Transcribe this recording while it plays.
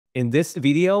In this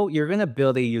video, you're going to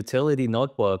build a utility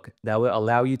notebook that will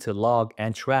allow you to log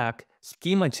and track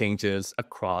schema changes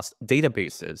across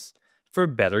databases for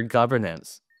better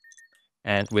governance.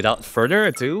 And without further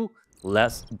ado,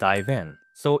 let's dive in.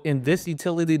 So in this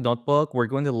utility notebook, we're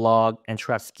going to log and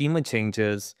track schema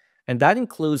changes, and that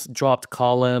includes dropped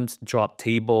columns, dropped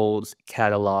tables,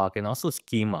 catalog, and also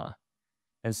schema.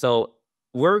 And so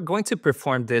we're going to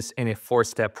perform this in a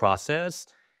four-step process.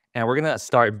 And we're going to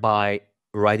start by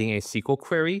writing a SQL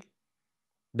query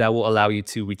that will allow you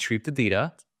to retrieve the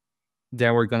data.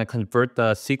 Then we're going to convert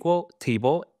the SQL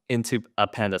table into a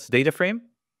Pandas DataFrame. And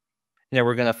then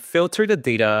we're going to filter the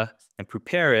data and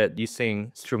prepare it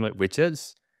using Streamlit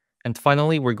widgets. And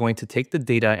finally, we're going to take the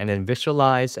data and then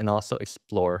visualize and also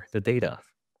explore the data.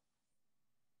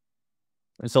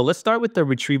 And so let's start with the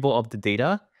retrieval of the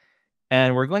data.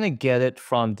 And we're going to get it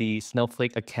from the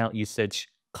Snowflake account usage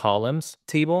columns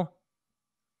table.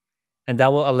 And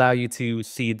that will allow you to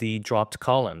see the dropped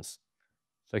columns.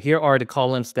 So here are the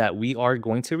columns that we are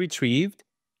going to retrieve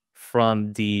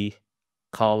from the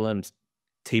columns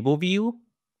table view.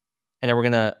 And then we're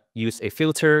going to use a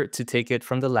filter to take it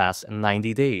from the last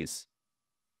 90 days.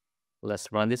 Let's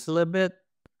run this a little bit.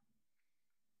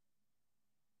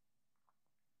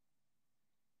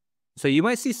 So you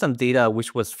might see some data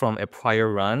which was from a prior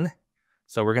run.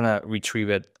 So we're going to retrieve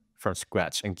it from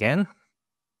scratch again.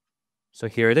 So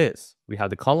here it is. We have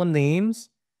the column names,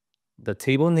 the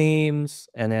table names,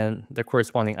 and then the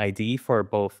corresponding ID for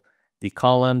both the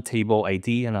column table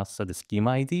ID and also the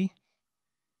schema ID.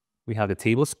 We have the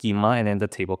table schema and then the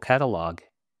table catalog.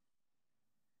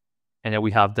 And then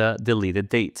we have the deleted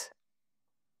date.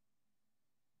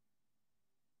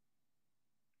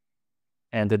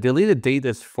 And the deleted date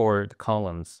is for the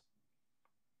columns.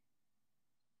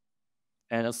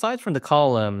 And aside from the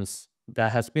columns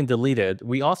that has been deleted,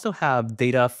 we also have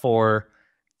data for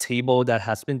table that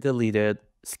has been deleted,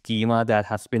 schema that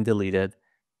has been deleted,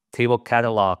 table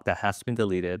catalog that has been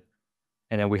deleted,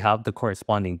 and then we have the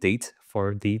corresponding date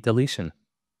for the deletion.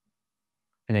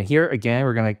 And then here again,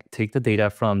 we're going to take the data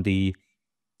from the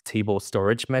table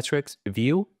storage metrics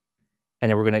view, and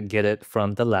then we're going to get it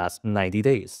from the last 90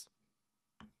 days.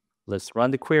 Let's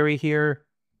run the query here.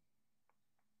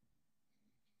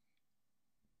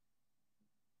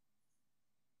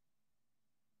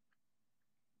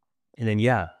 And then,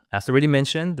 yeah, as already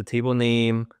mentioned, the table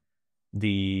name,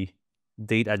 the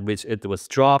date at which it was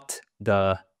dropped,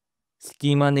 the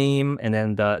schema name, and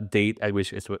then the date at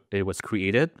which it was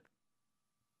created.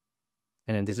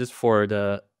 And then this is for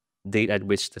the date at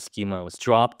which the schema was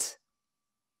dropped.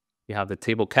 You have the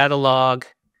table catalog,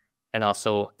 and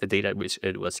also the date at which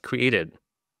it was created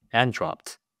and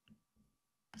dropped.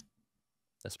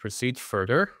 Let's proceed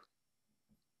further.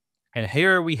 And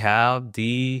here we have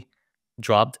the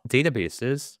dropped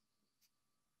databases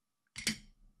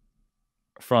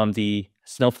from the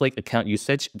Snowflake account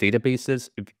usage databases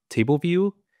table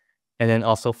view, and then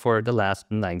also for the last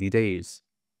 90 days.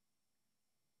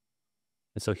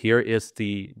 And so here is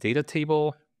the data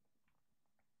table.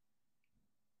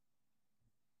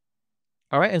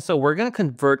 All right, and so we're going to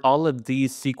convert all of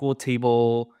these SQL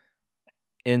table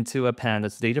into a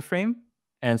Pandas data frame.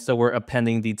 And so we're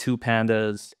appending the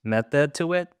toPandas method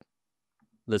to it.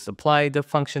 Let's apply the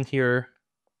function here.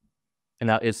 And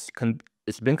now it's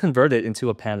been converted into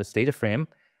a Pandas data frame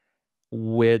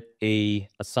with a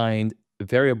assigned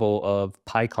variable of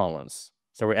pi columns.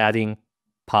 So we're adding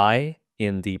pi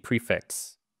in the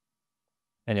prefix,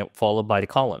 and it followed by the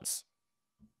columns.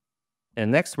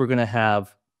 And next, we're going to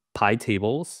have pi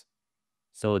tables.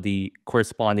 So the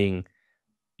corresponding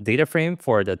data frame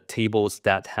for the tables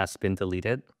that has been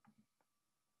deleted. And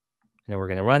then we're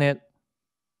going to run it.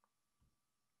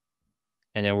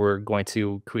 And then we're going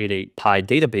to create a pi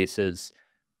databases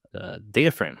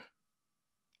data frame.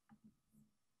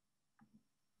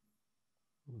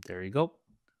 There you go.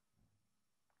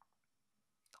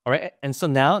 All right, and so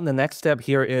now the next step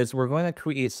here is we're going to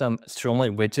create some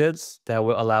Streamlit widgets that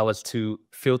will allow us to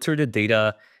filter the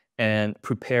data and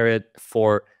prepare it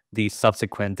for the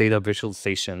subsequent data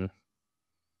visualization.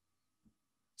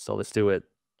 So let's do it.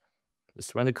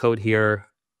 Let's run the code here.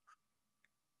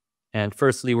 And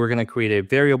firstly, we're going to create a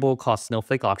variable called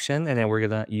Snowflake option, and then we're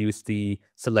going to use the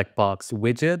select box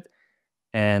widget.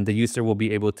 And the user will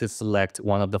be able to select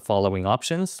one of the following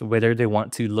options, whether they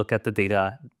want to look at the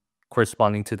data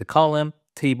corresponding to the column,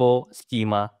 table,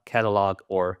 schema, catalog,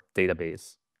 or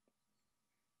database.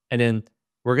 And then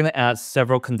we're going to add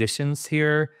several conditions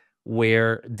here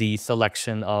where the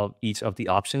selection of each of the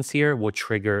options here will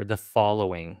trigger the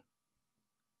following.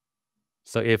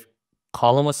 So if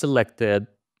column was selected,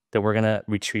 then we're going to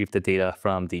retrieve the data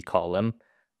from the column.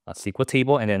 SQL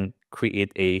table and then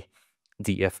create a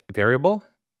df variable.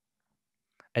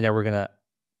 And then we're going to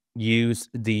use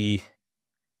the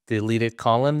deleted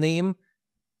column name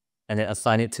and then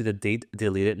assign it to the date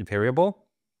deleted variable.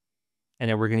 And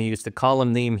then we're going to use the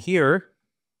column name here,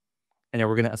 and then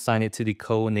we're going to assign it to the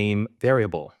co-name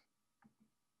variable.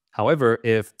 However,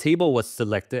 if table was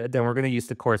selected, then we're going to use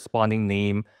the corresponding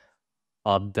name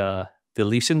of the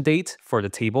deletion date for the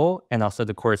table and also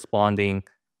the corresponding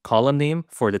column name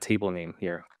for the table name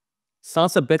here.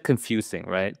 Sounds a bit confusing,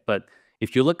 right? But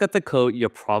if you look at the code, you'll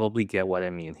probably get what I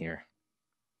mean here.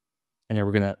 And then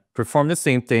we're going to perform the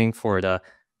same thing for the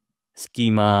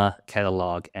schema,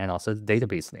 catalog, and also the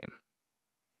database name.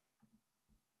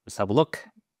 Let's have a look.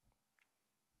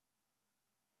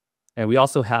 And we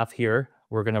also have here,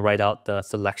 we're going to write out the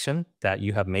selection that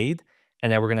you have made,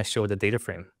 and then we're going to show the data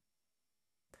frame.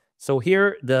 So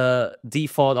here, the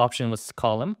default option was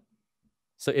column.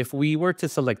 So if we were to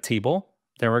select table,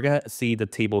 then we're going to see the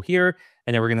table here,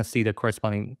 and then we're going to see the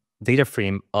corresponding data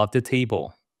frame of the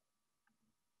table.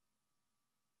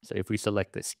 So if we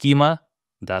select the schema,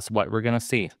 that's what we're going to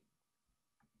see.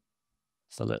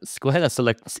 So let's go ahead and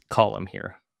select column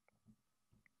here.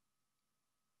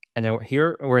 And then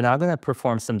here, we're now going to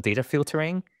perform some data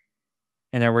filtering.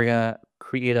 And then we're going to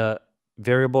create a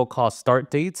variable called start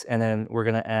date. And then we're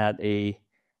going to add a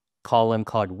column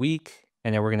called week.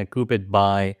 And then we're going to group it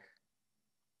by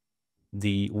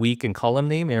the week and column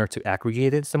name in order to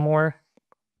aggregate it some more.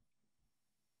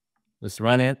 Let's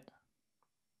run it.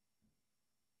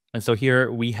 And so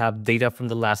here we have data from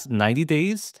the last 90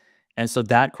 days. And so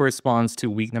that corresponds to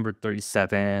week number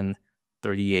 37,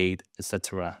 38,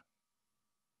 etc.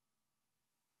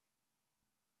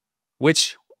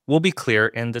 Which will be clear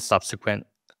in the subsequent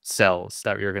cells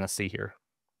that we're going to see here.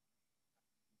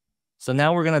 So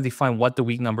now we're going to define what the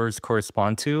week numbers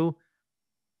correspond to,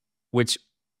 which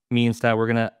means that we're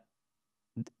going to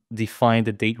define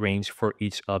the date range for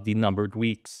each of the numbered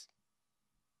weeks.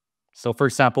 So for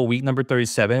example, week number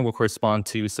 37 will correspond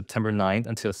to September 9th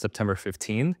until September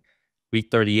 15th. Week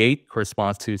 38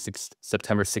 corresponds to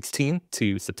September 16th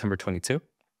to September 22.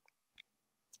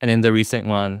 And then the recent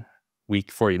one,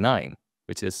 week 49,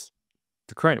 which is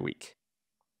the current week.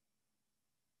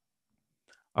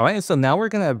 All right, so now we're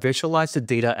going to visualize the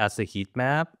data as a heat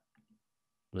map.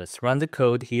 Let's run the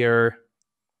code here.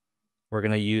 We're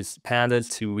going to use Pandas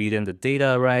to read in the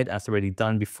data, right? As already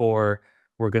done before.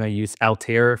 We're going to use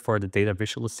Altair for the data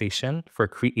visualization for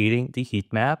creating the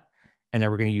heat map. And then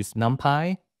we're going to use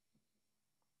NumPy.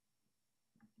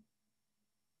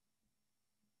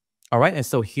 All right, and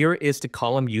so here is the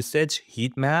column usage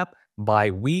heat map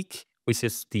by week, which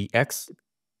is the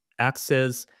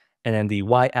x-axis, and then the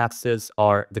y-axis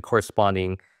are the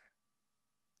corresponding,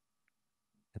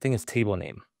 I think it's table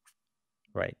name,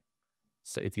 right?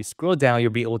 So if you scroll down,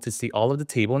 you'll be able to see all of the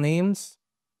table names.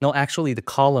 No, actually the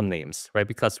column names, right?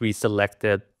 Because we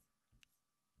selected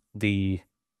the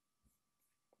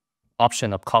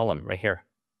option of column right here.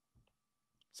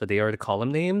 So they are the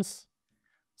column names.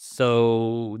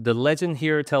 So the legend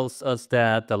here tells us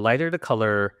that the lighter the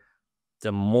color,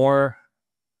 the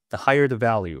higher the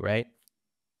value, right?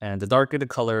 And the darker the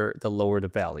color, the lower the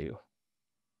value.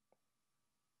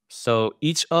 So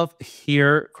each of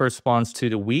here corresponds to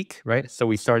the week, right? So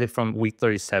we started from week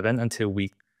 37 until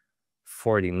week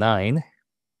 49.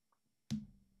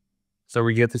 So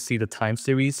we get to see the time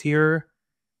series here.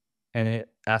 And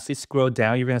as you scroll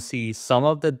down, you're going to see some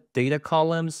of the data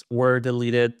columns were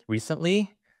deleted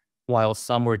recently, while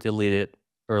some were deleted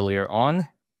earlier on.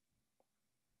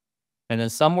 And then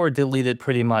some were deleted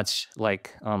pretty much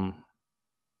like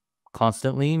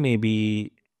constantly.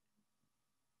 Maybe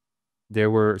there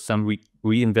were some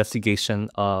reinvestigation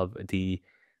of the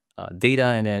data,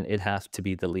 and then it has to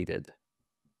be deleted.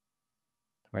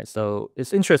 Right, so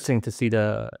it's interesting to see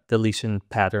the deletion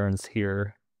patterns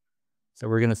here. So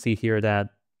we're going to see here that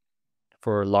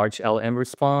for large LM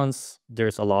response,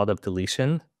 there's a lot of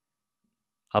deletion,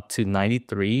 up to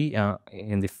 93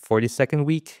 in the 42nd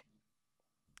week.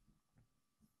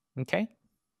 Okay.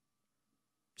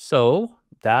 So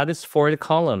that is for the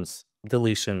columns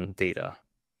deletion data.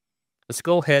 Let's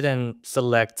go ahead and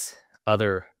select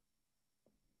other.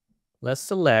 Let's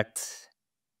select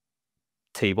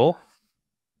table.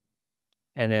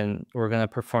 And then we're going to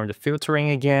perform the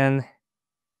filtering again.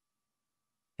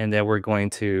 And then we're going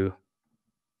to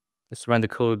just run the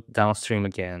code downstream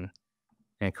again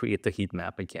and create the heat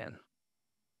map again.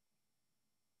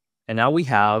 And now we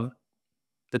have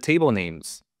the table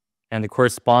names and the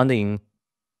corresponding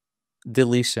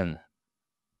deletion.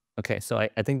 Okay, so I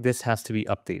think this has to be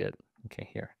updated. Okay,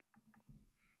 here.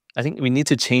 I think we need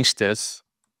to change this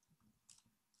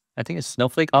I think it's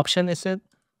Snowflake option, is it?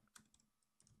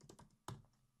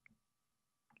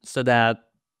 So that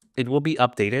it will be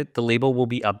updated. The label will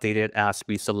be updated as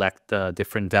we select the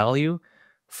different value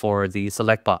for the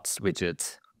select box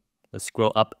widget. Let's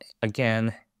scroll up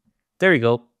again. There you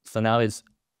go. So now it's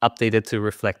updated to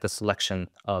reflect the selection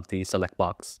of the select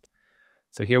box.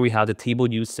 So here we have the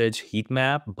table usage heat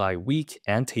map by week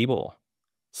and table,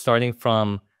 starting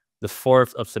from the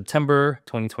 4th of September,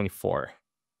 2024.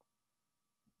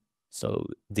 So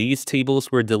these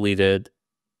tables were deleted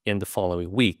in the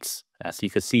following weeks, as you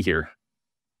can see here.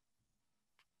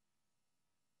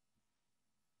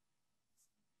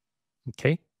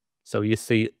 Okay, so you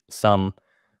see some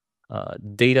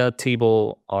data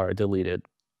table are deleted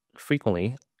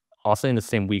frequently, also in the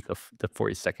same week of the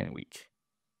 42nd week.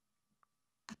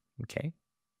 Okay,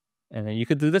 and then you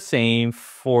could do the same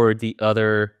for the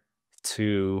other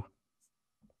two.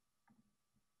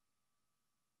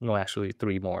 No, actually,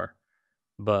 three more.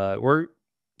 But we're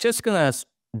just gonna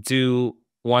do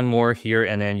one more here,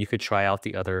 and then you could try out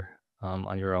the other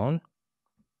on your own.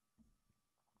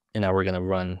 And now we're gonna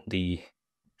run the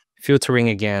filtering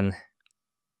again.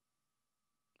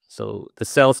 So the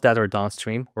cells that are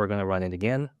downstream, we're gonna run it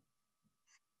again.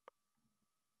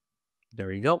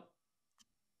 There you go.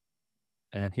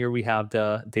 And here we have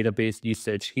the database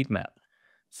usage heat map.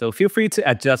 So feel free to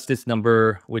adjust this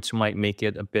number, which might make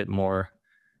it a bit more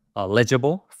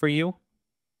legible for you.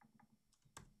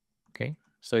 Okay,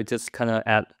 so it just kind of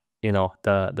add,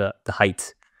 the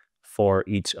height for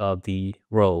each of the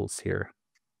rows here.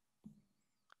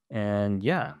 And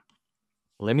yeah,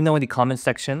 let me know in the comment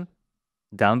section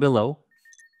down below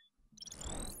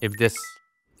if this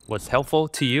was helpful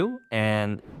to you,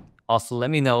 and also let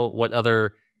me know what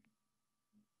other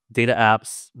data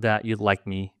apps that you'd like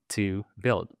me to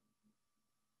build.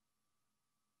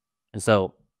 And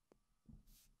so,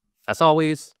 as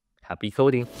always, happy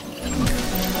coding.